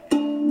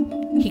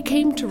He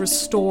came to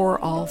restore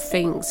all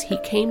things. He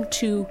came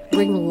to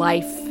bring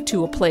life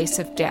to a place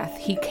of death.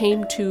 He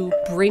came to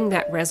bring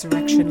that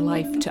resurrection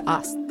life to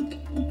us.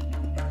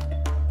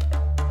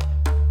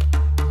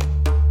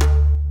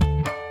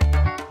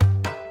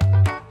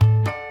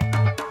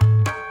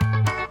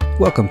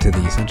 Welcome to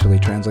the Essentially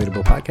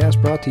Translatable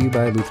podcast brought to you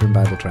by Lutheran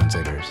Bible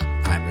Translators.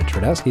 I'm Rich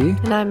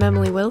Radowski. And I'm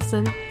Emily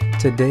Wilson.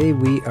 Today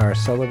we are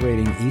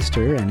celebrating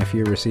Easter, and if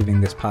you're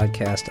receiving this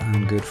podcast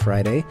on Good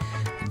Friday,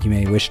 you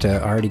may wish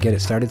to already get it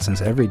started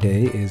since every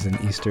day is an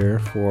Easter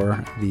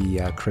for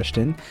the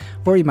Christian,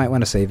 or you might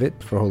want to save it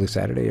for Holy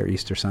Saturday or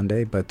Easter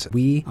Sunday. But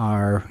we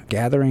are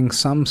gathering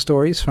some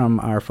stories from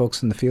our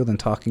folks in the field and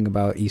talking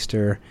about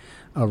Easter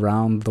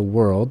around the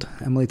world.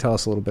 Emily, tell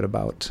us a little bit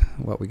about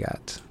what we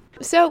got.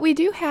 So we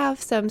do have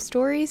some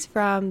stories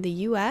from the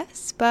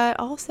U.S., but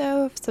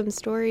also some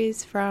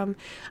stories from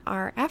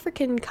our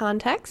African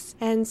context.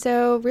 And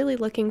so really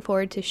looking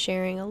forward to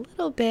sharing a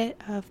little bit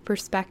of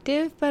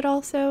perspective, but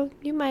also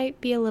you might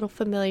be a little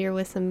familiar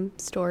with some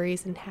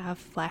stories and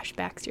have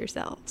flashbacks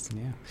yourselves.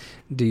 Yeah.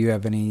 Do you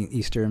have any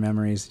Easter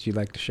memories that you'd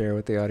like to share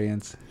with the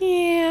audience?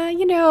 Yeah,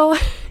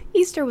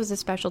 Easter was a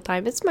special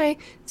time. It's my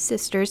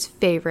sister's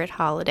favorite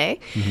holiday.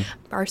 Mm-hmm.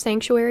 Our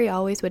sanctuary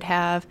always would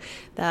have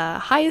the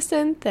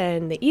hyacinth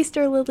and the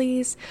Easter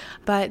lilies,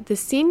 but the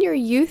senior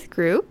youth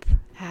group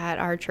at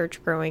our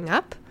church growing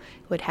up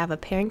would have a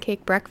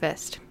pancake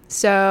breakfast.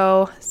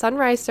 So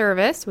sunrise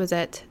service was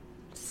at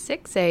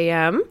 6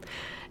 a.m.,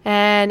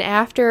 and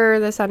after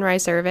the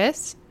sunrise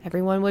service,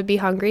 everyone would be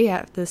hungry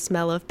at the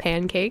smell of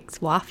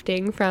pancakes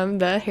wafting from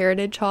the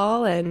Heritage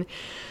Hall, and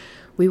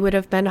we would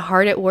have been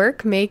hard at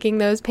work making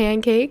those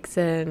pancakes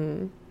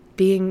and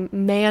being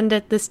manned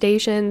at the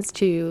stations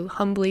to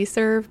humbly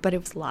serve, but it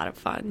was a lot of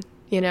fun.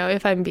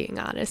 If I'm being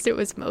honest, it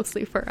was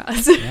mostly for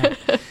us.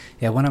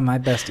 Yeah, one of my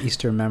best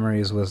Easter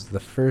memories was the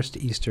first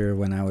Easter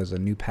when I was a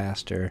new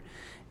pastor,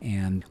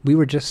 and we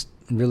were just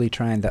really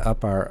trying to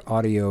up our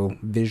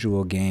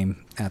audio-visual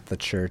game at the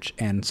church,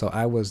 and so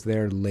I was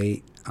there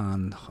late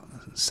on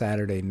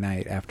Saturday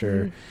night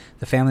after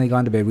the family had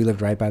gone to bed. We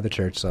lived right by the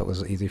church, so it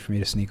was easy for me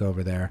to sneak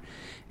over there.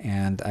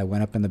 And I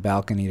went up in the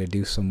balcony to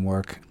do some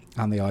work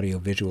on the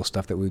audio-visual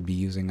stuff that we'd be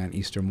using on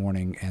Easter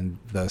morning, and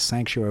the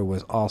sanctuary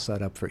was all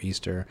set up for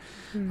Easter.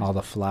 All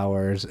the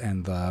flowers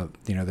and the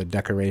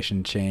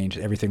decoration changed,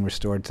 everything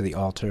restored to the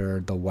altar,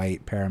 the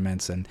white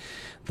paraments, and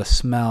the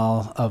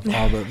smell of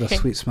all the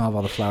sweet smell of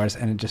all the flowers,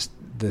 and it just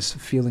this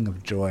feeling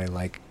of joy,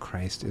 like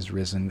Christ is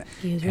risen.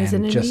 He is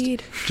risen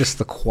indeed. Just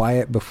the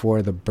quiet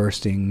before the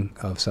bursting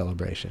of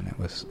celebration. It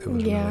was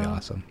really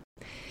awesome.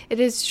 It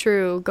is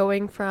true.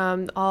 Going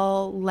from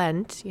all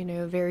Lent,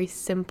 very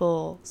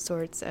simple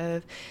sorts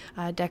of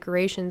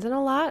decorations, and a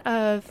lot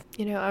of,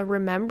 a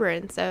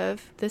remembrance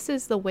of this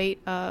is the weight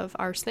of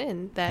our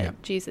sin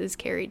that Jesus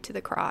carried to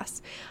the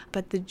cross.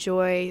 But the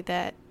joy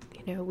that,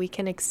 we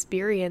can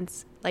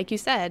experience, like you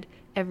said,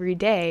 every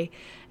day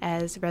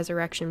as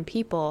resurrection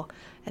people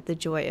at the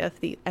joy of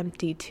the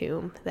empty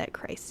tomb that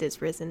Christ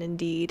is risen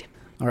indeed.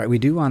 All right, we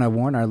do want to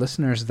warn our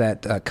listeners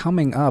that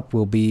coming up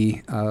will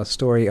be a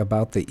story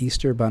about the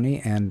Easter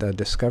Bunny and a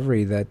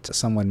discovery that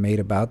someone made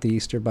about the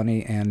Easter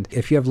Bunny. And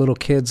if you have little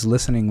kids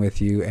listening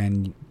with you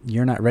and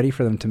you're not ready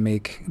for them to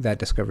make that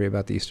discovery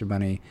about the Easter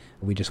Bunny,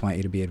 we just want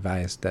you to be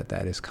advised that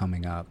that is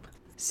coming up.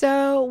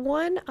 So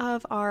one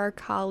of our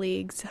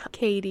colleagues,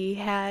 Katie,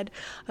 had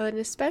an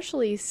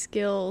especially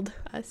skilled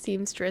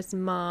seamstress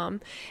mom,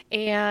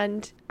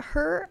 and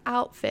her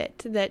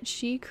outfit that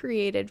she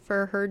created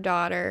for her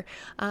daughter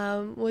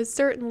was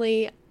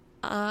certainly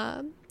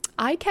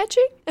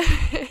eye-catching.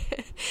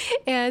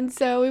 And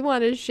so we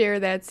want to share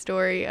that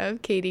story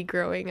of Katie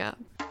growing up.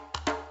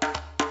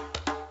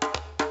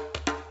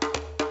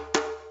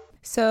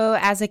 So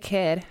as a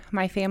kid,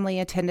 my family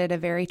attended a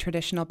very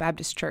traditional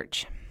Baptist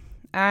church.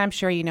 I'm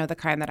sure you know the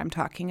kind that I'm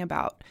talking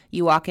about.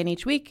 You walk in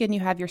each week and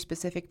you have your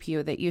specific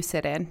pew that you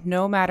sit in,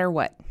 no matter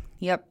what.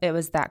 Yep, it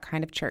was that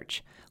kind of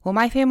church. Well,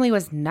 my family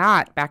was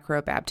not back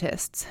row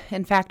Baptists.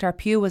 In fact, our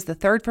pew was the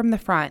third from the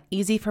front,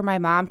 easy for my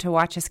mom to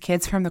watch us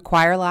kids from the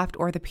choir loft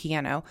or the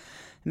piano.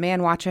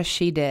 Man, watch us,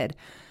 she did.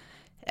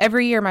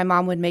 Every year, my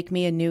mom would make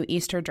me a new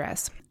Easter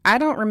dress. I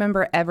don't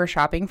remember ever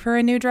shopping for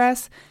a new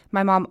dress.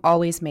 My mom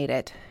always made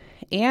it.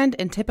 And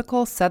in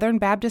typical Southern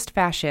Baptist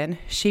fashion,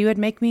 she would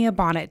make me a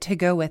bonnet to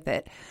go with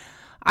it.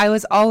 I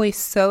was always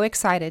so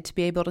excited to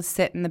be able to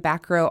sit in the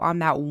back row on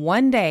that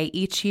one day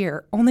each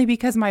year, only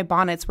because my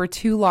bonnets were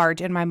too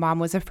large and my mom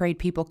was afraid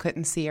people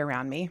couldn't see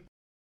around me.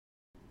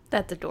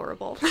 That's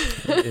adorable.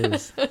 It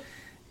is.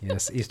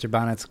 Yes, Easter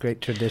bonnets, great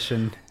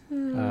tradition.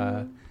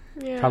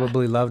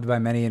 Probably loved by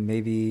many and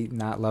maybe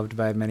not loved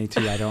by many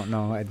too. I don't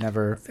know. I'd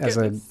never, as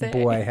a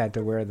boy, had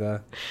to wear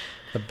the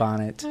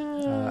bonnet.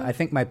 I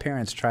think my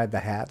parents tried the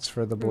hats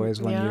for the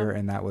boys one year,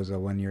 and that was a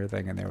 1 year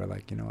thing, and they were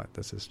like, you know what,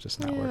 this is just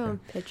not working.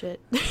 Pitch it.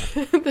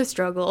 The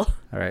struggle.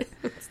 All right.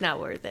 It's not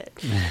worth it.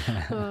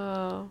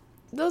 Oh.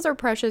 those are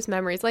precious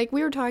memories. Like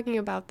we were talking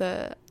about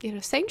the,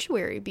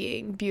 sanctuary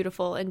being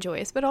beautiful and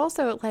joyous, but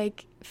also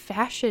like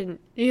fashion,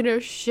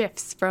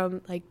 shifts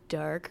from like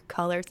dark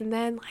colors, and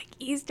then like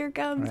Easter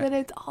comes and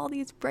it's all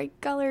these bright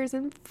colors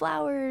and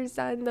flowers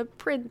and the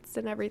prints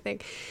and everything.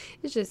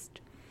 It's just,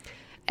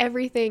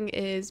 everything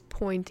is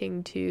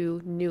pointing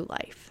to new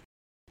life.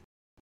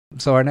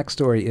 So our next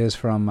story is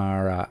from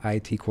our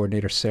IT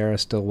coordinator, Sarah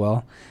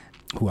Stillwell,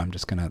 who I'm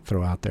just going to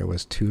throw out there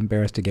was too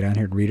embarrassed to get on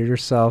here and read it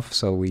herself.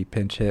 So we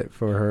pinch hit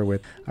for her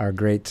with our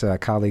great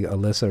colleague,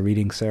 Alyssa,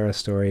 reading Sarah's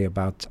story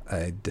about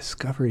a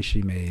discovery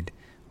she made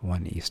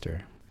one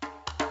Easter.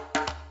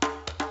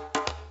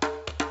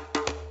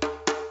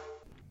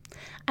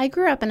 I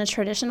grew up in a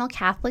traditional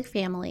Catholic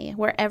family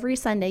where every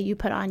Sunday you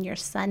put on your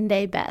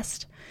Sunday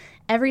best.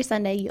 Every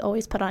Sunday you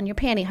always put on your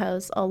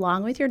pantyhose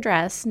along with your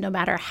dress, no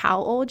matter how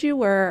old you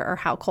were or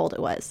how cold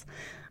it was.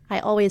 I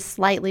always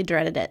slightly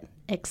dreaded it,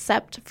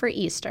 except for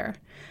Easter.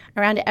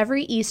 Around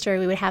every Easter,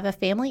 we would have a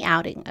family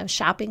outing of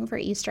shopping for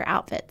Easter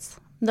outfits.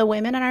 The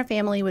women in our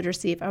family would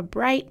receive a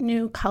bright,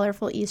 new,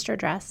 colorful Easter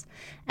dress,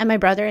 and my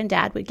brother and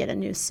dad would get a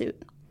new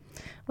suit.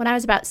 When I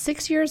was about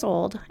 6 years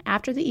old,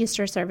 after the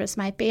Easter service,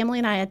 my family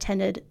and I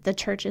attended the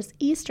church's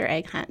Easter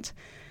egg hunt.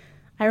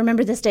 I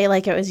remember this day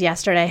like it was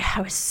yesterday.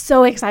 I was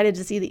so excited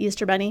to see the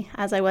Easter bunny,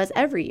 as I was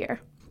every year.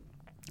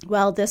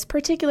 Well, this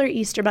particular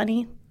Easter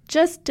bunny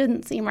just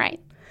didn't seem right.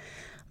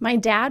 My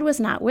dad was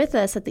not with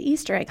us at the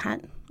Easter egg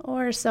hunt,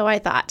 or so I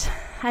thought.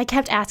 I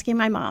kept asking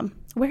my mom,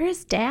 "Where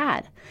is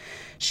Dad?"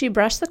 She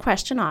brushed the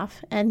question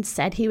off and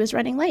said he was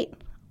running late,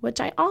 which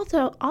I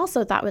also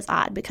thought was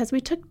odd because we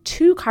took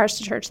 2 cars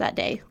to church that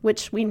day,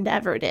 which we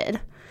never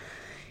did.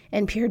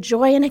 In pure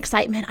joy and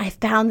excitement, I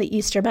found the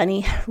Easter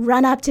bunny,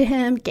 run up to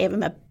him, gave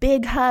him a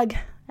big hug,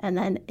 and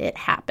then it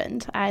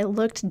happened. I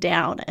looked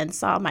down and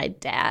saw my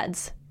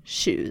dad's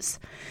shoes.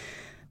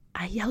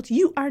 I yelled,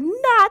 "You are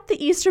not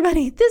the Easter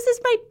bunny. This is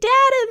my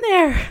dad in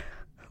there."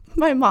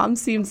 My mom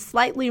seemed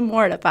slightly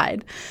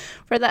mortified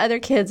for the other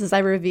kids as I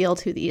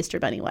revealed who the Easter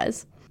bunny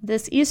was.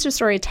 This Easter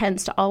story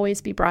tends to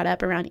always be brought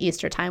up around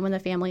Easter time when the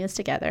family is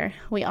together.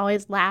 We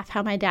always laugh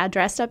how my dad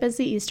dressed up as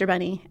the Easter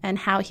bunny and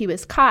how he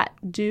was caught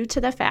due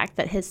to the fact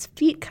that his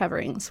feet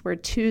coverings were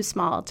too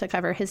small to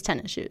cover his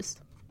tennis shoes.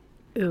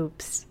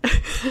 Oops.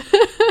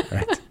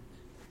 Right.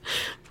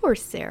 Poor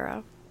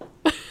Sarah.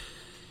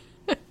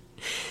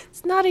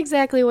 It's not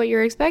exactly what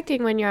you're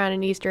expecting when you're on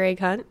an Easter egg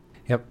hunt.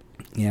 Yep.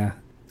 Yeah.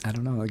 I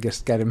don't know. I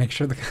guess got to make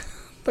sure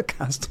the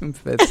costume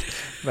fits.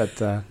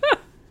 But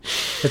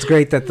it's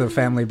great that the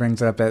family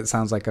brings it up. It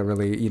sounds like a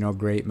really,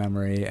 great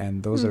memory.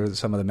 And those are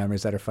some of the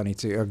memories that are funny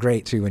too, or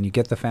great too, when you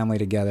get the family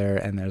together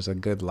and there's a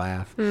good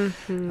laugh.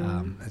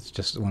 Mm-hmm. It's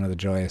just one of the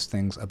joyous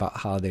things about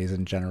holidays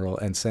in general.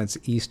 And since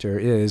Easter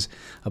is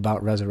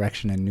about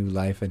resurrection and new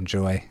life and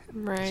joy,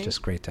 It's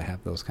just great to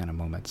have those kind of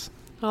moments.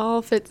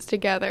 All fits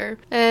together.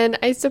 And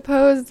I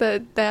suppose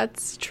that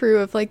that's true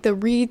of like the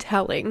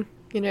retelling,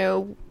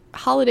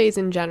 holidays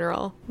in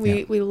general.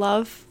 We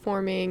love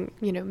forming,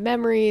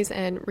 memories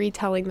and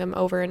retelling them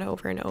over and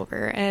over and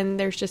over. And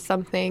there's just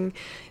something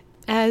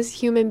as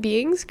human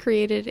beings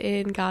created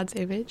in God's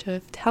image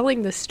of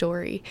telling the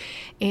story.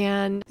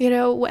 And,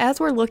 as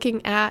we're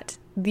looking at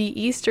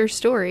the Easter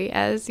story,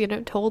 as,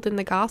 told in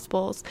the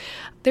Gospels,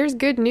 there's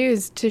good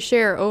news to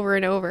share over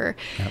and over.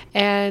 Yep.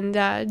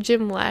 And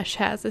Jim Lesh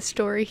has a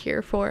story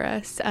here for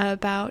us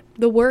about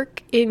the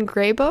work in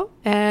Grabo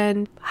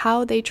and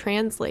how they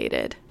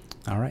translated.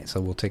 All right, so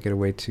we'll take it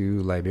away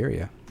to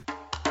Liberia.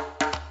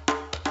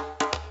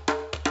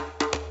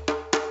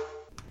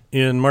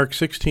 In Mark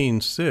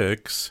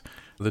 16:6,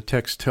 the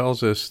text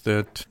tells us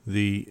that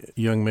the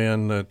young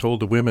man told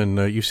the women,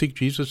 "You seek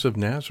Jesus of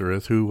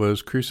Nazareth, who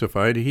was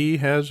crucified. He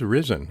has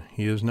risen.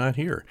 He is not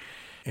here."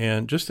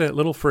 And just that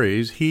little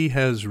phrase, "he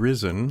has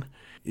risen,"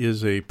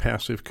 is a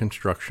passive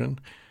construction,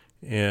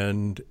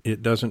 and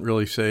it doesn't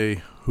really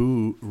say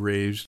who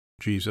raised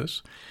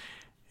Jesus.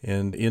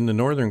 And in the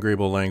Northern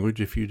Grable language,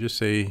 if you just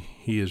say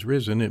he is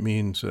risen, it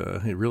means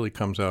it really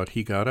comes out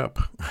he got up,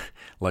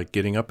 like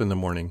getting up in the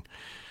morning.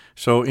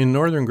 So in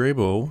Northern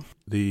Grable,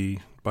 the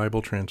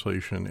Bible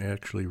translation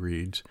actually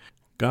reads,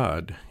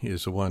 "God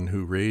is the one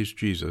who raised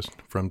Jesus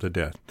from the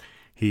dead.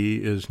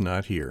 He is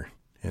not here."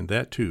 And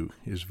that, too,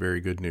 is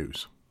very good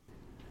news.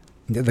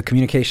 The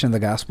communication of the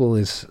gospel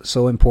is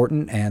so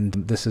important, and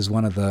this is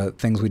one of the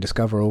things we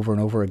discover over and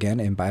over again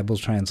in Bible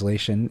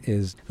translation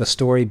is the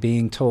story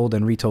being told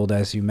and retold,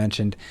 as you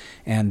mentioned.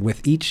 And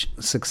with each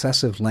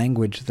successive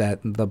language that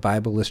the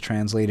Bible is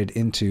translated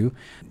into,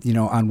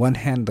 on one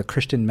hand, the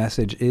Christian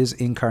message is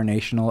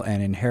incarnational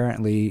and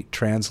inherently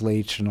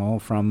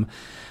translational from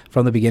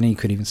the beginning. You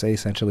could even say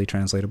essentially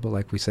translatable,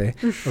 like we say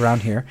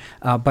around here.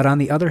 But on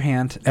the other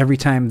hand, every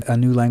time a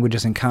new language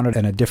is encountered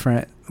and a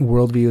different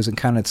worldview is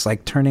encountered, it's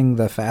like turning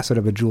the facet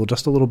of a jewel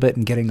just a little bit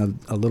and getting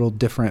a little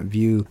different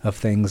view of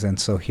things. And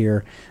so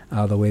here,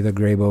 the way the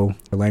Grabo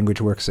language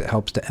works, it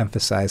helps to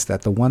emphasize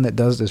that the one that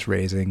does this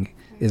raising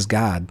is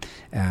God,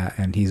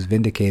 and he's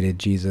vindicated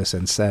Jesus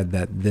and said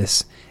that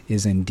this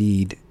is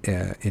indeed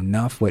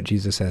enough. What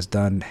Jesus has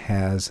done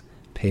has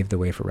paved the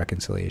way for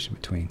reconciliation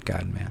between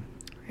God and man.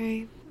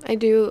 Right. I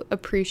do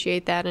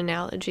appreciate that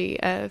analogy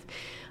of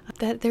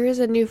that there is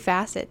a new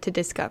facet to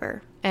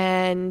discover,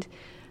 and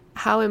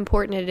how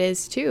important it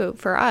is too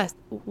for us.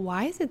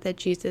 Why is it that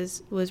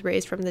Jesus was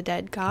raised from the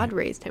dead? God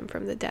raised him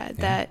from the dead.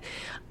 Yeah.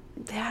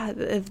 That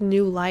of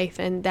new life,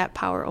 and that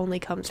power only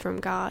comes from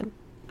God.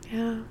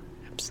 Yeah,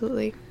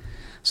 absolutely.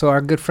 So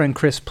our good friend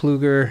Chris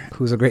Pluger,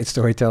 who's a great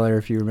storyteller,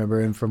 if you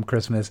remember him from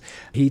Christmas,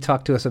 he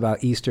talked to us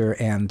about Easter,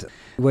 and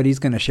what he's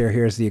going to share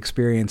here is the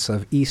experience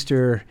of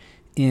Easter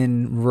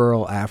in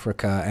rural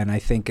Africa. And I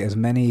think as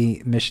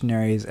many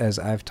missionaries as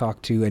I've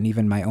talked to, and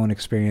even my own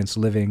experience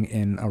living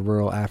in a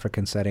rural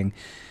African setting,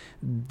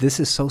 this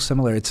is so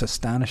similar. It's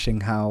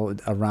astonishing how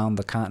around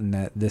the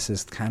continent this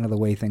is kind of the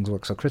way things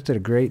work. So Chris did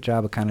a great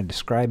job of kind of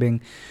describing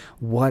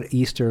what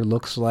Easter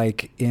looks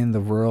like in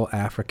the rural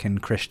African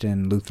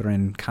Christian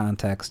Lutheran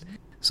context.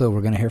 So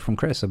we're going to hear from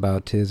Chris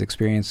about his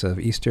experience of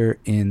Easter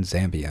in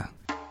Zambia.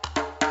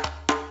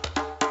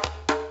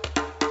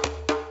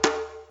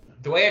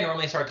 The way I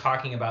normally start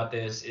talking about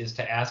this is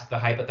to ask the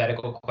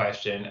hypothetical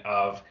question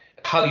of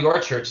how your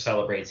church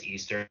celebrates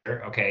Easter.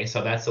 Okay,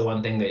 so that's the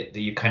one thing that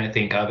you kind of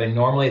think of. And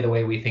normally the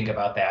way we think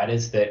about that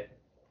is that,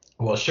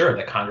 well, sure,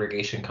 the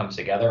congregation comes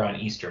together on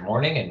Easter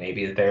morning, and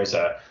maybe there's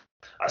a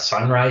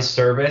sunrise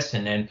service,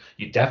 and then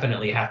you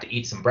definitely have to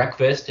eat some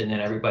breakfast, and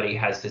then everybody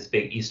has this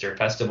big Easter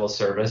festival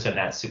service, and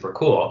that's super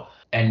cool.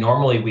 And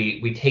normally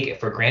we take it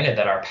for granted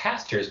that our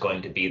pastor is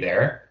going to be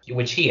there,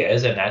 which he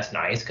is, and that's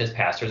nice because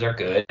pastors are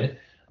good.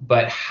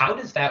 But how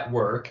does that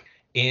work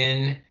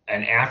in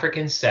an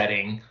African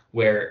setting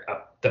where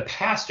the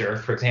pastor,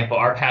 for example,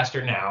 our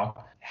pastor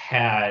now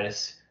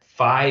has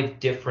 5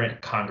 different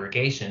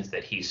congregations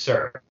that he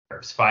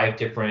serves, 5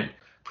 different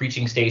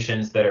preaching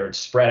stations that are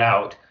spread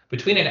out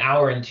between an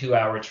hour and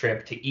 2-hour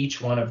trip to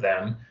each one of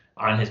them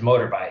on his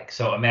motorbike.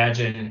 So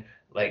imagine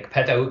like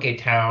Petauke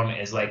town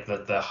is like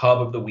the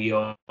hub of the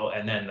wheel,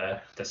 and then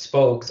the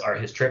spokes are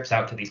his trips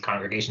out to these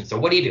congregations. So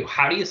what do you do?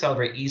 How do you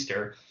celebrate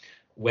Easter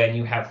when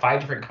you have 5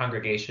 different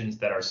congregations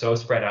that are so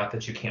spread out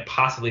that you can't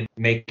possibly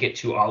make it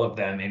to all of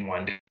them in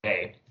one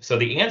day? So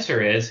the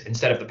answer is,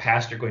 instead of the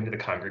pastor going to the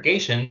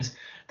congregations,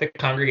 the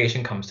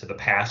congregation comes to the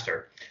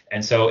pastor.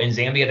 And so in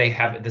Zambia, they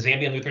have the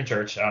Zambian Lutheran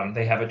Church,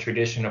 they have a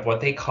tradition of what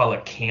they call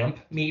a camp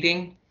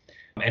meeting.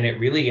 And it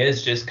really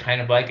is just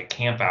kind of like a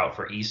camp out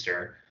for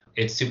Easter.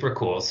 It's super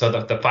cool. So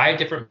the 5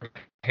 different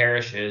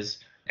parishes,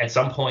 at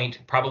some point,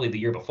 probably the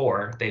year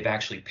before, they've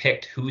actually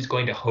picked who's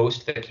going to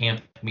host the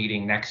camp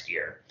meeting next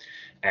year.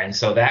 And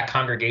so that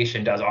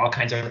congregation does all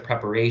kinds of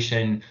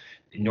preparation.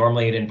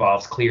 Normally it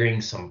involves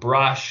clearing some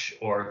brush,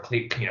 or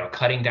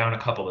cutting down a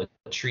couple of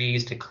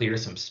trees to clear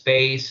some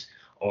space,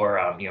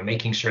 or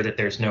making sure that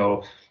there's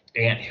no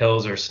ant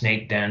hills or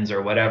snake dens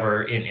or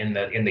whatever in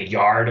the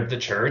yard of the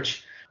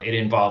church. It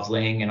involves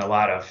laying in a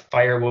lot of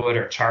firewood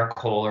or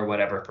charcoal or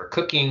whatever for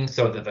cooking,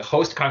 so that the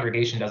host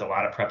congregation does a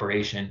lot of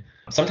preparation.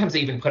 Sometimes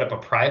they even put up a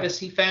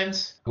privacy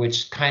fence,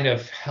 which kind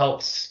of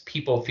helps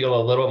people feel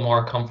a little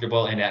more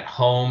comfortable and at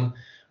home.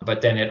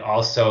 But then it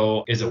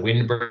also is a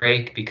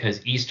windbreak,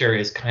 because Easter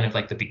is kind of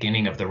like the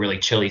beginning of the really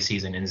chilly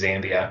season in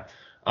Zambia.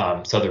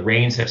 So the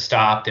rains have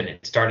stopped and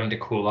it's starting to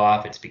cool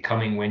off. It's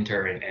becoming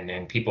winter,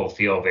 and people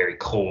feel very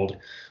cold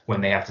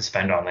when they have to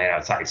spend all night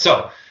outside.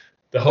 So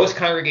the host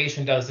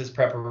congregation does this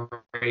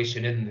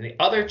preparation, and the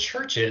other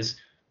churches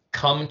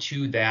come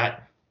to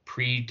that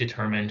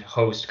predetermined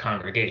host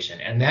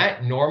congregation. And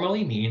that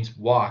normally means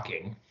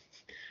walking.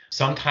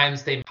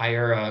 Sometimes they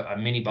hire a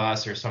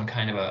minibus or some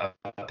kind of a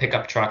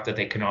pickup truck that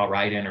they can all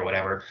ride in or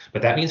whatever.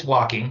 But that means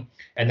walking,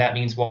 and that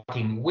means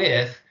walking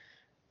with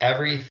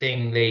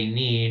everything they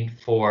need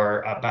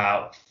for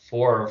about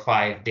 4 or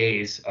 5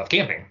 days of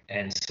camping.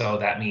 And so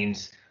that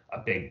means a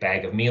big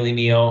bag of mealie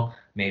meal,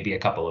 maybe a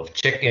couple of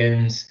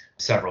chickens,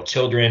 several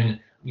children,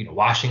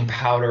 washing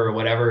powder or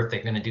whatever if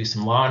they're going to do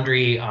some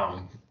laundry,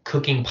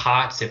 cooking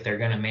pots if they're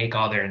going to make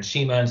all their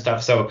nshima and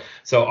stuff. So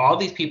all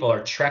these people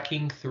are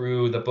trekking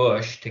through the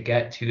bush to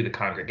get to the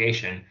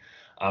congregation,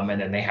 and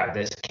then they have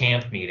this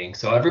camp meeting.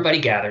 So everybody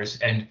gathers,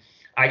 and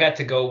I got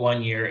to go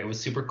one year. It was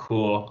super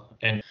cool.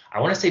 And I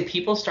want to say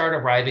people start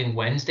arriving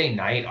Wednesday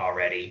night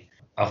already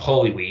of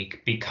Holy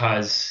Week,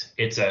 because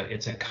it's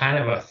a kind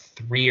of a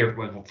 3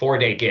 or 4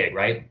 day gig,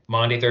 right?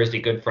 Monday,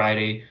 Thursday, Good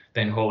Friday,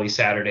 then Holy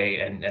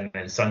Saturday, and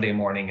then Sunday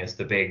morning is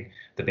the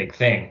big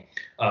thing.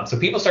 So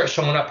people start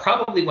showing up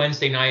probably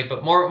Wednesday night,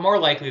 but more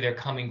likely they're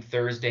coming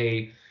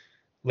Thursday,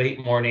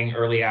 late morning,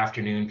 early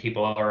afternoon.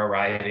 People are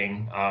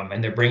arriving,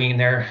 and they're bringing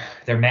their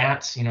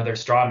mats, their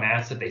straw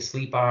mats that they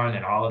sleep on,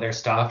 and all of their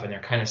stuff, and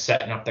they're kind of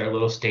setting up their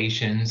little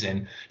stations,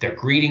 and they're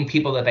greeting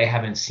people that they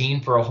haven't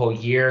seen for a whole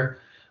year.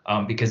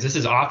 Because this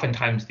is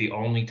oftentimes the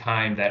only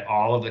time that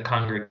all of the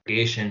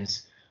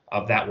congregations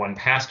of that one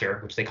pastor,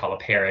 which they call a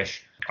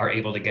parish, are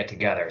able to get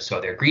together. So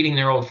they're greeting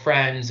their old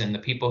friends, and the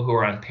people who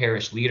are on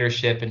parish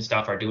leadership and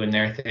stuff are doing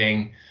their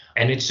thing.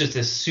 And it's just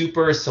a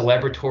super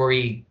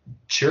celebratory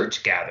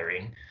church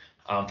gathering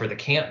for the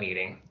camp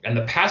meeting. And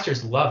the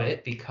pastors love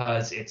it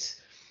because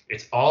it's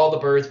all the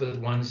birds with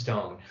one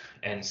stone.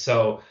 And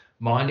so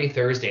Maundy,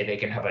 Thursday, they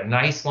can have a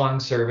nice long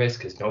service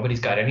because nobody's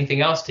got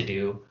anything else to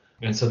do.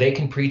 And so they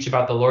can preach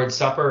about the Lord's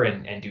Supper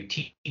and do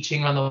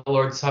teaching on the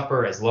Lord's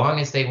Supper as long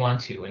as they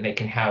want to. And they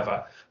can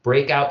have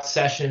breakout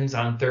sessions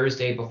on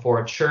Thursday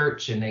before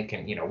church, and they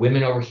can,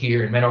 women over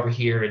here and men over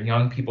here and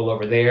young people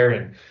over there.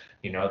 And,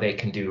 they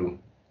can do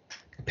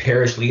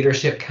parish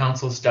leadership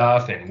council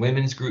stuff and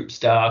women's group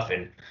stuff,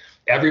 and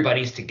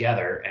everybody's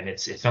together. And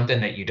it's something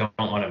that you don't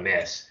want to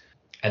miss.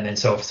 And then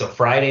so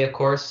Friday, of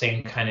course,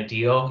 same kind of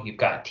deal. You've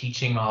got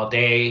teaching all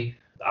day,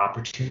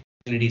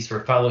 opportunities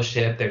for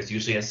fellowship. There's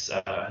usually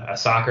a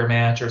soccer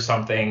match or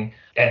something.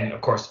 And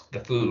of course,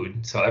 the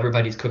food. So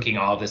everybody's cooking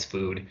all this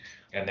food,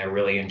 and they're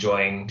really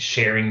enjoying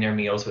sharing their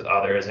meals with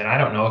others. And I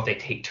don't know if they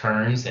take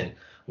turns and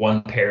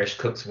one parish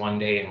cooks one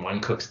day and one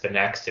cooks the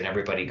next, and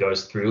everybody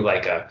goes through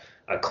like a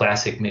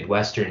classic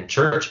Midwestern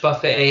church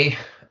buffet,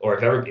 or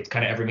if it's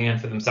kind of every man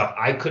for themselves.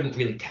 I couldn't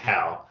really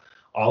tell.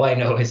 All I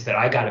know is that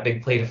I got a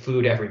big plate of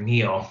food every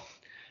meal,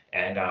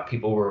 and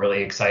people were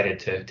really excited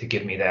to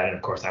give me that. And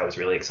of course, I was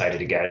really excited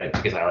to get it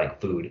because I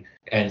like food.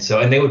 And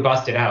they would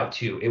bust it out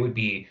too. It would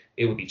be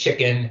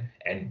chicken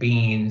and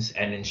beans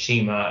and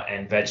nshima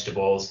and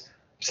vegetables.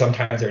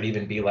 Sometimes there'd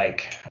even be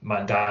like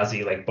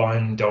mandazi, like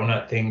bun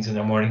donut things in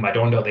the morning.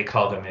 Madondo, they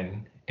call them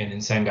in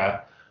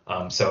Nsenga.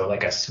 So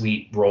like a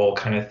sweet roll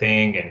kind of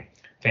thing, and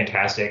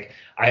fantastic.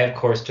 I, of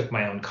course, took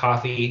my own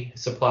coffee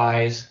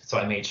supplies, so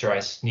I made sure I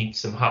sneaked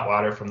some hot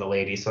water from the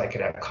ladies so I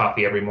could have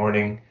coffee every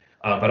morning.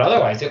 But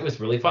otherwise, it was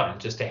really fun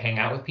just to hang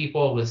out with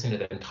people, listen to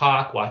them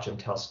talk, watch them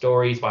tell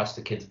stories, watch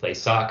the kids play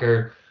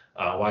soccer,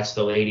 watch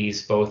the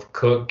ladies both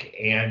cook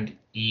and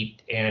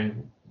eat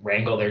and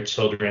wrangle their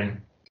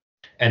children.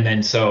 And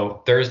then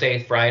so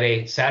Thursday,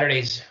 Friday,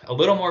 Saturday's a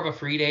little more of a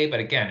free day, but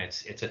again,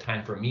 it's a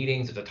time for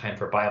meetings, it's a time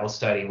for Bible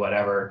study,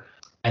 whatever.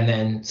 And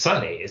then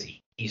Sunday is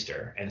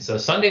Easter. And so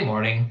Sunday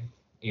morning,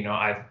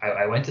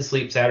 I went to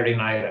sleep Saturday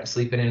night. I'm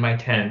sleeping in my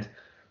tent.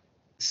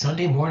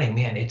 Sunday morning,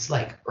 man, it's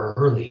like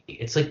early.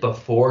 It's like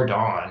before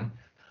dawn,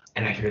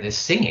 and I hear this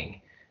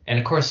singing. And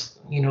of course,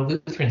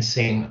 Lutherans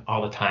sing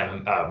all the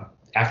time.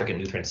 African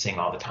Lutherans sing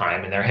all the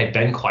time, and there had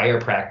been choir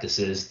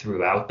practices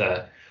throughout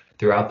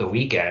the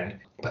weekend.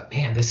 But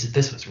man, this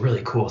was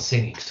really cool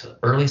singing. So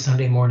early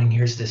Sunday morning,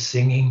 here's this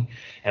singing,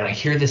 and I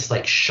hear this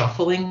like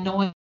shuffling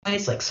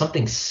noise, like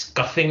something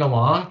scuffing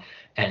along.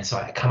 And so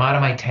I come out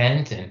of my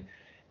tent, and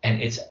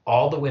it's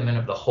all the women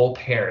of the whole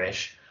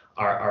parish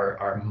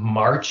are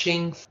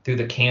marching through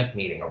the camp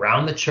meeting,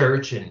 around the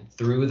church and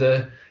through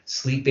the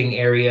sleeping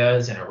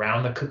areas and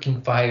around the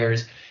cooking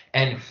fires.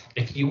 And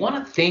if you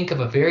want to think of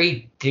a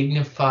very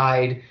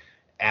dignified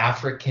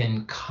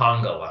African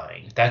conga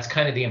line, that's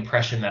kind of the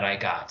impression that I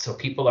got. So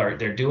people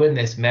they're doing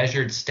this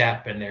measured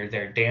step, and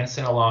they're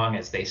dancing along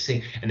as they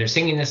sing, and they're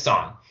singing this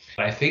song.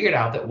 And I figured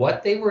out that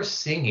what they were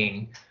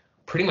singing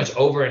pretty much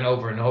over and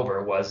over and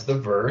over was the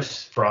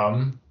verse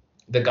from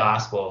the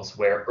Gospels,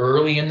 where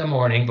early in the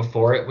morning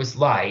before it was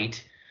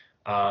light,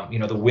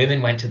 the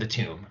women went to the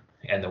tomb.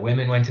 And the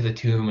women went to the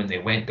tomb, and they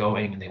went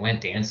going, and they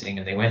went dancing,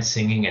 and they went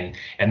singing,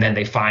 and then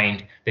they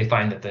find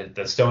that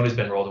the stone has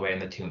been rolled away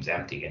and the tomb's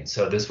empty. And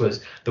so this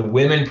was the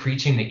women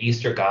preaching the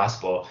Easter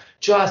gospel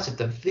just at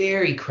the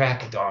very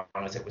crack of dawn,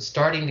 as it was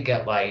starting to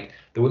get light.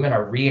 The women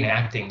are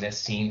reenacting this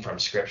scene from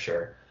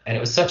Scripture, and it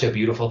was such a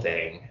beautiful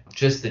thing.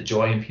 Just the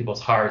joy in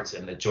people's hearts,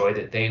 and the joy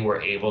that they were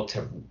able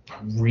to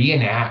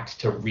reenact,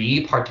 to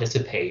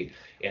re-participate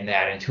in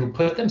that, and to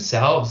put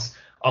themselves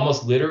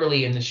almost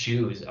literally in the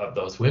shoes of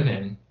those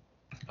women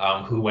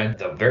who went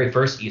the very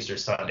first Easter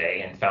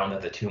Sunday and found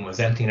that the tomb was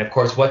empty. And of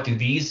course, what do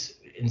these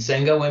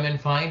Nsenga women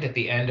find at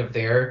the end of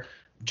their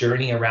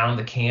journey around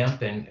the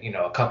camp, and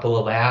a couple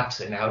of laps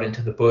and out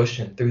into the bush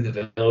and through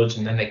the village,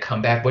 and then they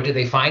come back? What do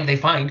they find? They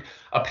find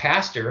a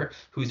pastor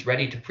who's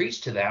ready to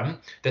preach to them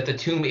that the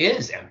tomb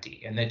is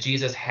empty, and that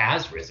Jesus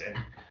has risen,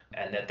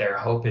 and that their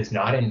hope is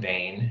not in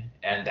vain,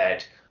 and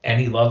that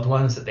any loved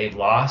ones that they've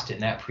lost in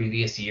that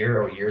previous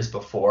year or years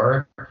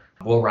before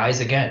will rise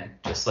again,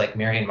 just like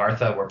Mary and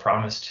Martha were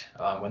promised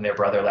when their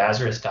brother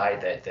Lazarus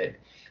died,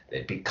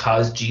 that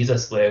because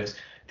Jesus lives,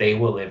 they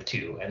will live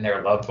too, and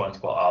their loved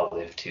ones will all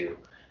live too.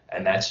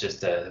 And that's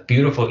just a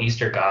beautiful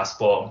Easter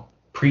gospel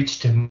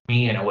preached to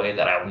me in a way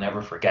that I will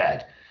never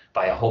forget,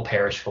 by a whole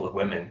parish full of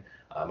women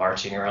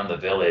marching around the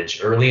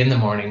village early in the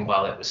morning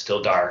while it was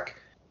still dark.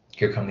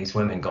 Here come these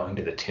women going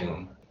to the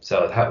tomb.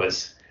 So that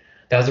was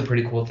a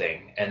pretty cool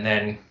thing. And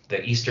then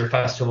the Easter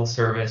festival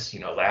service,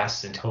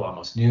 lasts until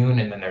almost noon,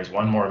 and then there's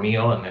one more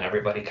meal, and then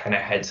everybody kind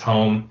of heads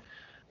home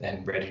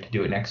and ready to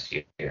do it next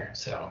year.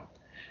 So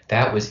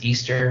that was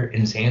Easter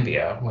in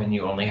Zambia, when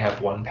you only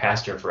have one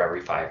pastor for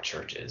every 5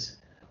 churches.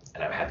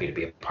 And I'm happy to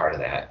be a part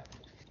of that.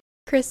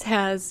 Chris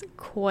has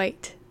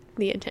quite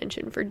the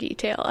attention for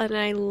detail, and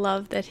I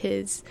love that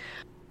his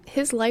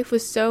life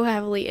was so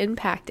heavily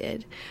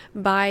impacted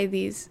by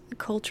these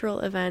cultural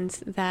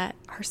events that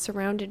are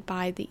surrounded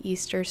by the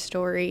Easter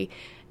story.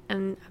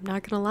 And I'm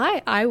not going to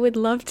lie, I would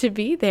love to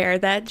be there.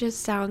 That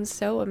just sounds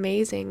so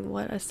amazing.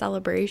 What a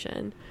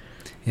celebration.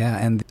 Yeah,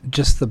 and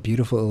just the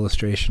beautiful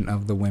illustration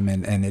of the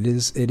women, and it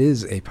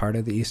is a part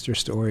of the Easter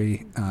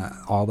story.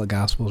 All the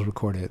Gospels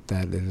record it,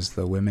 that it is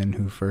the women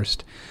who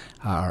first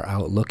are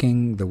out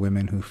looking, the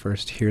women who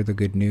first hear the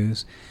good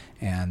news,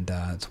 and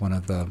it's one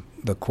of the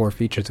core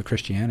features of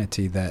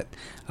Christianity, that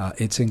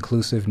its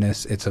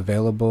inclusiveness, it's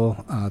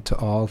available to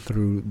all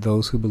through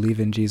those who believe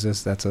in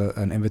Jesus. That's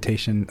an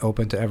invitation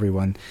open to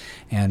everyone,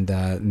 and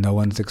no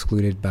one's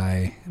excluded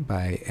by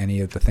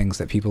any of the things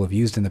that people have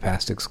used in the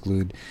past to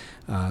exclude,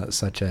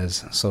 such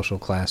as social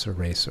class or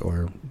race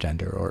or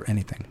gender or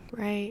anything.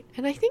 Right.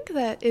 And I think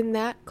that in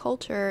that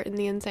culture, in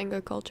the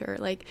Nzenga culture,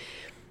 like,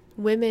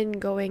 women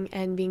going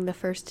and being the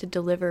first to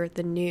deliver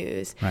the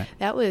news, right,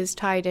 that was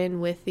tied in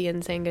with the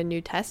Nzenga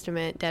New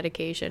Testament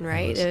dedication,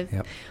 right?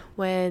 Yep.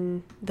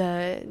 When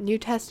the New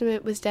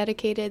Testament was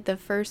dedicated, the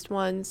first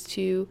ones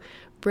to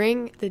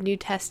bring the New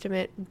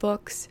Testament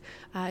books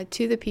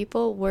to the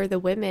people were the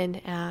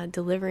women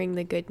delivering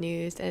the good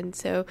news. And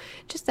so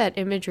just that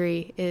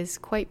imagery is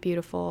quite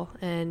beautiful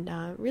and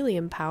really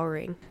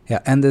empowering. Yeah,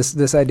 and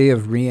this idea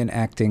of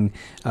reenacting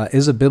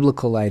is a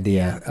biblical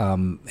idea.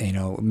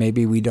 Yeah.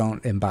 Maybe we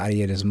don't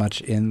embody it as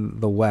much in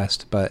the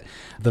West, but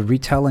the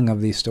retelling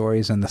of these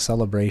stories and the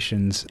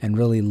celebrations and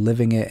really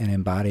living it and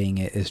embodying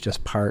it is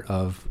just part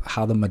of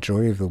how the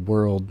majority of the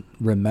world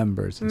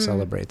remembers and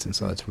celebrates. And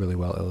so it's really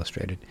well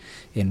illustrated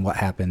in what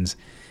happens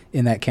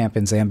in that camp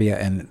in Zambia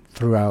and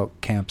throughout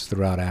camps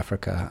throughout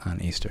Africa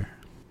on Easter.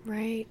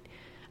 Right.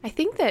 I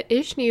think that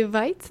Ishni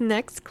Vite's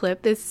next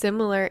clip is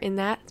similar in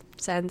that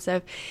sense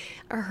of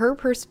her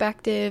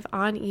perspective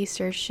on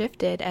Easter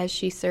shifted as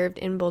she served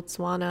in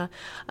Botswana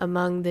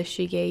among the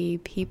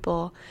Shigei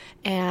people,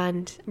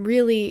 and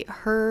really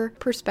her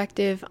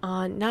perspective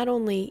on not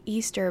only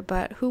Easter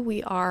but who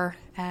we are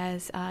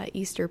as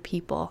Easter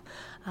people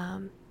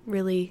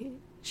really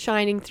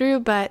shining through.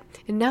 But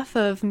enough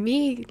of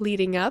me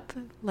leading up.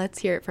 Let's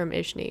hear it from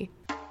Ishni.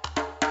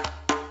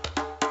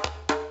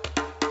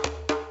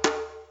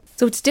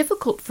 So it's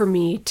difficult for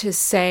me to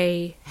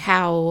say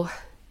how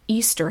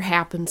Easter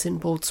happens in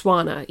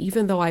Botswana,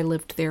 even though I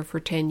lived there for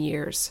 10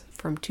 years,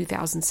 from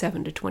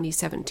 2007 to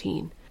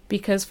 2017.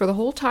 Because for the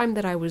whole time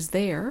that I was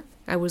there,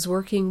 I was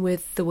working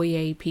with the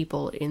Weye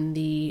people in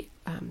the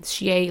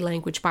Shie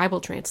language Bible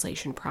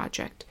translation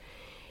project.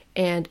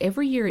 And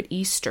every year at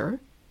Easter,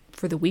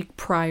 for the week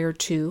prior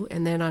to,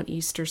 and then on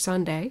Easter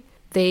Sunday,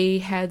 they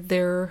had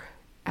their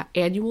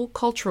annual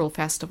cultural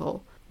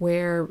festival,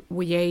 where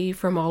Weye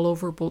from all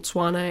over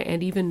Botswana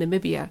and even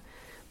Namibia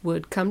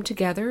would come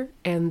together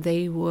and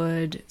they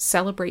would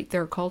celebrate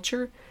their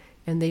culture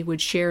and they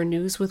would share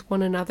news with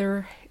one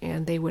another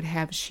and they would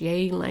have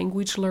Shie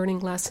language learning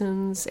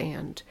lessons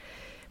and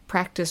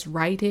practice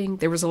writing.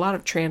 There was a lot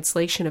of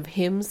translation of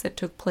hymns that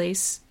took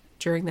place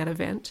during that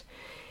event.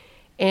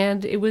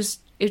 And it's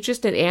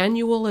just an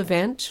annual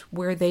event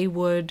where they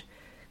would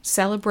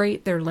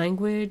celebrate their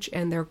language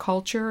and their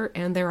culture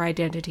and their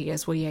identity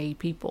as Weye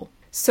people.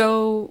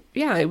 So,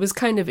 yeah, it was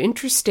kind of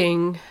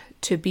interesting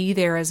to be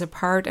there as a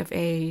part of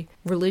a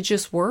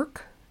religious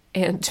work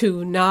and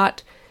to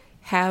not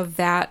have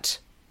that.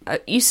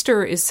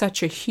 Easter is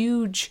such a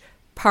huge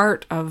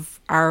part of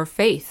our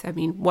faith. I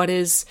mean, what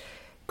is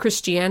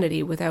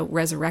Christianity without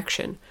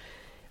resurrection?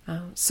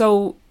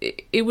 So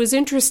it was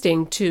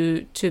interesting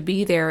to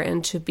be there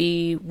and to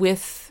be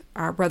with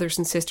our brothers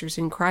and sisters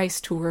in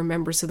Christ who were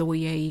members of the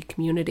Weye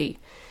community.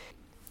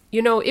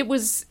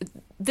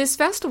 This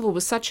festival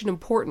was such an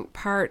important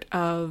part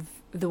of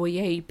the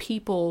Weye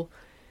people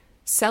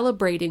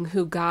celebrating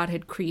who God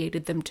had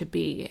created them to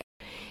be.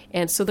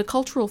 And so the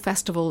cultural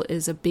festival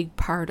is a big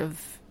part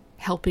of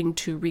helping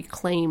to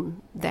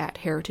reclaim that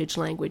heritage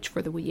language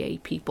for the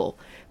Weye people,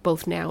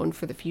 both now and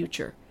for the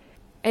future.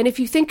 And if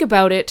you think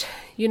about it,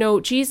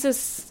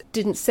 Jesus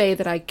didn't say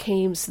that I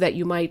came so that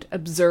you might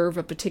observe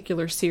a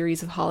particular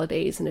series of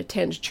holidays and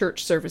attend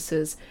church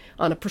services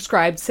on a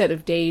prescribed set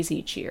of days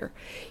each year.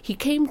 He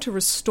came to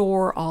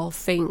restore all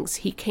things.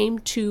 He came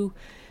to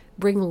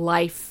bring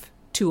life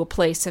to a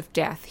place of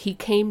death. He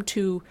came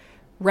to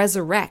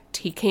resurrect.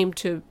 He came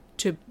to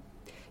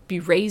be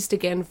raised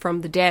again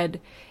from the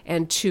dead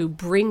and to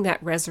bring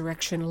that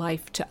resurrection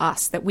life to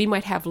us, that we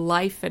might have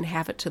life and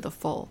have it to the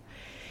full.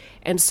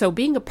 And so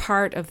being a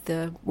part of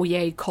the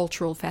Weye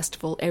Cultural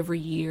Festival every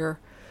year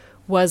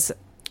was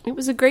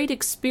a great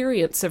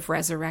experience of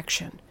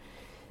resurrection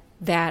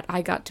that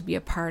I got to be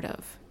a part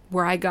of,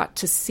 where I got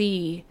to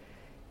see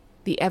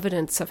the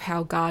evidence of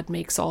how God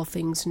makes all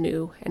things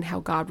new and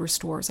how God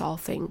restores all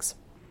things.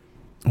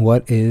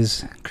 What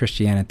is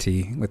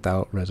Christianity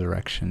without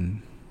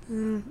resurrection?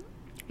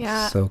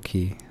 Yeah. So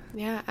key.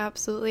 Yeah,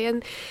 absolutely.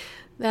 And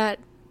that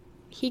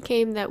he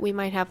came that we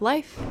might have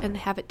life and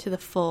have it to the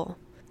full.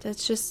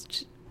 That's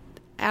just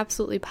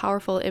absolutely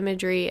powerful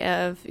imagery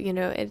of,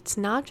 it's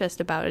not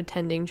just about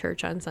attending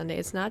church on Sunday.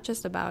 It's not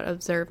just about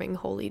observing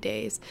holy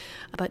days,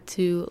 but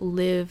to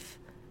live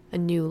a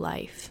new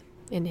life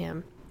in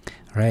him.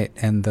 Right,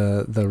 and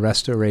the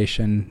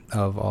restoration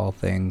of all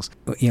things.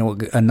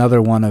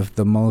 Another one of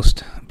the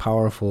most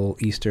powerful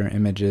Easter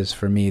images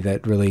for me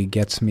that really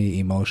gets me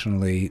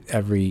emotionally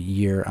every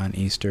year on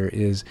Easter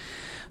is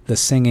the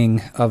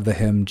singing of the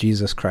hymn,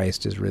 Jesus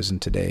Christ is Risen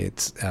Today.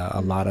 It's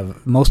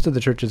most of the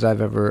churches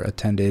I've ever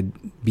attended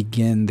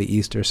begin the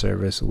Easter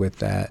service with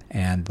that,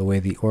 and the way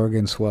the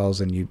organ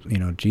swells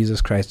and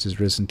Jesus Christ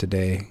is risen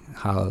today,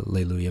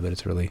 hallelujah, but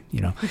it's really,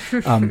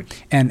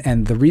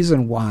 and the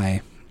reason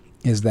why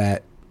is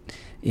that,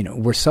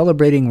 we're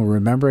celebrating, we're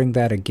remembering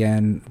that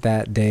again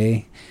that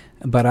day.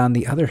 But on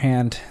the other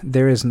hand,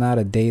 there is not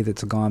a day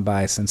that's gone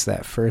by since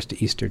that first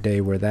Easter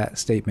day where that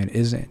statement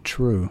isn't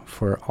true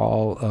for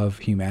all of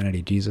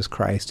humanity. Jesus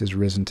Christ is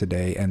risen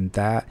today, and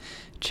that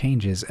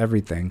changes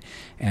everything.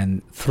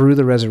 And through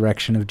the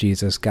resurrection of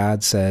Jesus,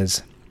 God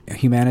says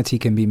humanity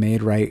can be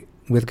made right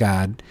with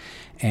God,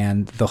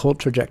 and the whole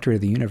trajectory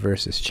of the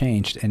universe is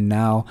changed. And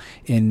now,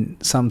 in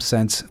some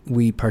sense,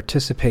 we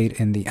participate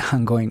in the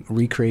ongoing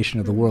recreation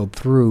of the world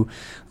through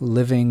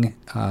living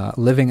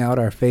out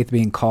our faith,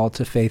 being called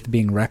to faith,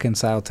 being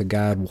reconciled to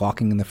God,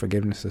 walking in the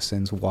forgiveness of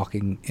sins,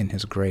 walking in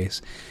His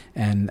grace.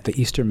 And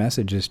the Easter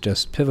message is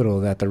just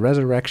pivotal, that the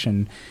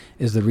resurrection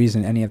is the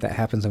reason any of that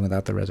happens, and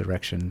without the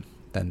resurrection,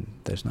 then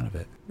there's none of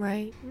it.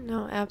 Right.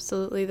 No,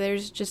 absolutely.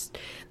 There's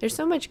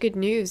so much good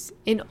news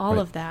in all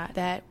of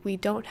that we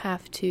don't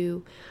have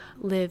to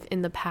live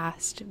in the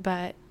past,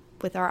 but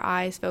with our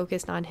eyes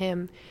focused on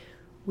Him,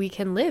 we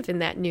can live in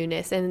that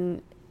newness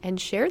and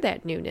share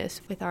that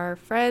newness with our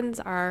friends,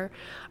 our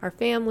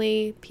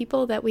family,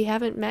 people that we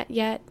haven't met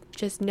yet,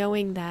 just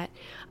knowing that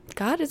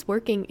God is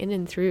working in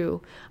and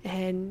through,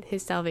 and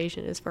His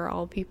salvation is for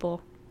all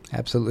people.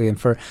 Absolutely.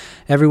 And for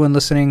everyone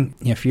listening,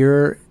 if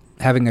you're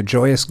having a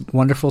joyous,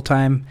 wonderful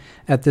time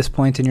at this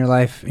point in your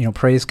life,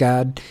 praise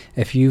God.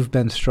 If you've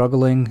been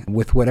struggling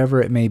with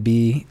whatever it may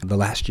be, the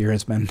last year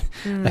has been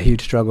a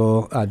huge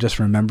struggle. Just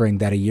remembering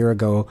that a year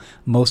ago,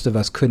 most of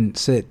us couldn't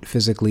sit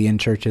physically in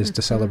churches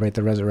to celebrate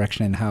the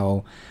resurrection, and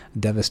how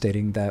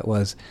devastating that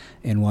was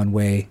in one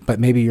way. But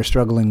maybe you're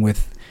struggling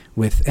with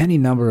any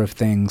number of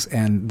things,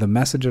 and the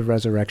message of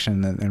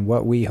resurrection and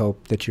what we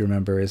hope that you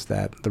remember is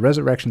that the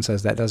resurrection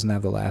says that doesn't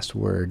have the last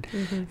word,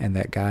 and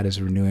that God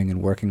is renewing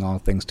and working all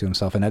things to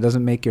Himself. And that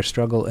doesn't make your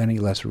struggle any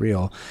less real,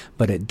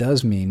 but it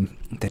does mean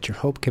that your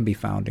hope can be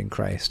found in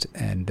Christ.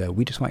 And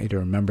we just want you to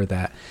remember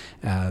that.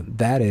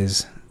 That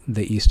is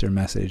the Easter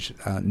message.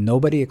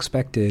 Nobody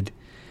expected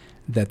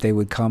that they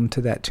would come to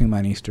that tomb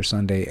on Easter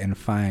Sunday and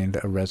find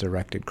a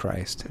resurrected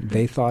Christ.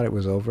 They thought it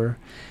was over,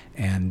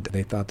 and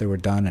they thought they were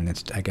done,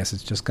 and I guess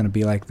it's just going to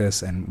be like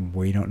this, and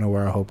we don't know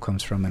where our hope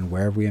comes from and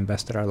where have we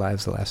invested our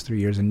lives the last 3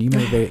 years. And you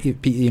may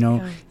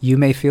you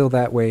may feel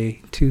that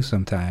way too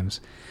sometimes,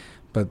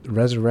 but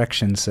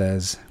resurrection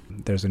says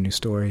there's a new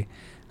story.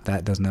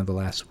 That doesn't have the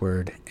last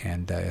word,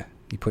 and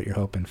you put your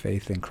hope and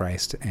faith in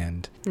Christ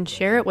and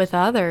share it with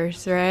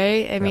others,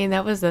 right? I mean,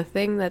 that was the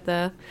thing that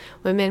the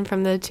women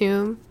from the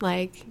tomb,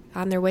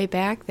 on their way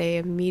back, they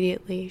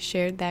immediately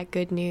shared that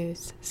good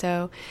news.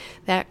 So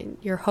that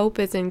your hope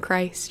is in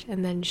Christ,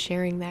 and then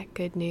sharing that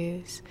good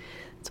news.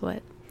 That's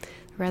what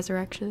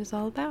resurrection is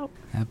all about.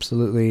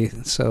 Absolutely.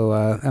 So,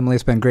 Emily,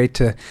 it's been great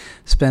to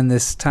spend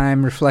this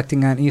time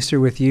reflecting on Easter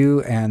with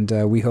you, and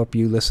we hope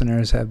you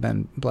listeners have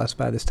been blessed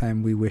by this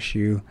time. We wish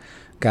you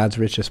God's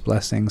richest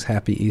blessings.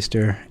 Happy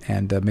Easter,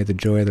 and may the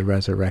joy of the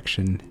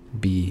resurrection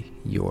be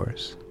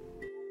yours.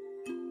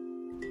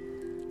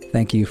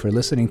 Thank you for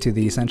listening to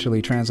the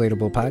Essentially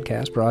Translatable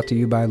podcast, brought to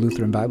you by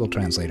Lutheran Bible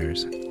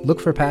Translators.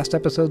 Look for past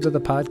episodes of the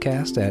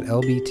podcast at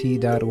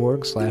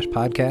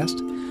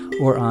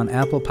lbt.org/podcast, or on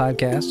Apple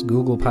Podcasts,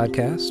 Google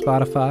Podcasts,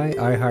 Spotify,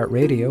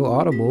 iHeartRadio,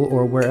 Audible,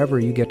 or wherever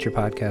you get your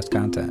podcast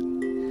content.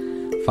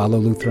 Follow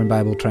Lutheran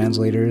Bible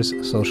Translators'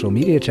 social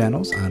media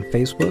channels on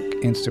Facebook,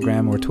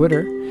 Instagram, or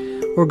Twitter,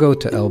 or go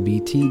to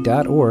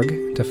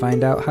lbt.org to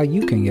find out how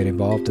you can get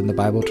involved in the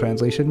Bible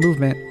translation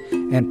movement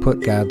and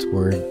put God's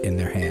Word in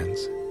their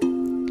hands.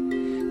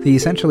 The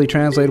Essentially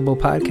Translatable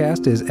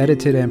podcast is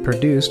edited and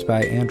produced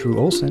by Andrew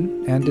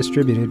Olson and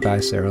distributed by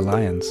Sarah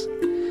Lyons.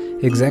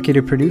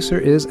 Executive producer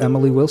is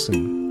Emily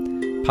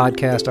Wilson.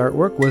 Podcast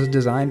artwork was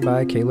designed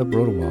by Caleb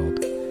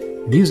Rodewald.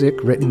 Music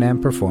written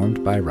and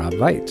performed by Rob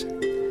Veit.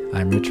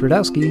 I'm Rich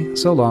Rudowski.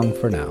 So long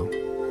for now.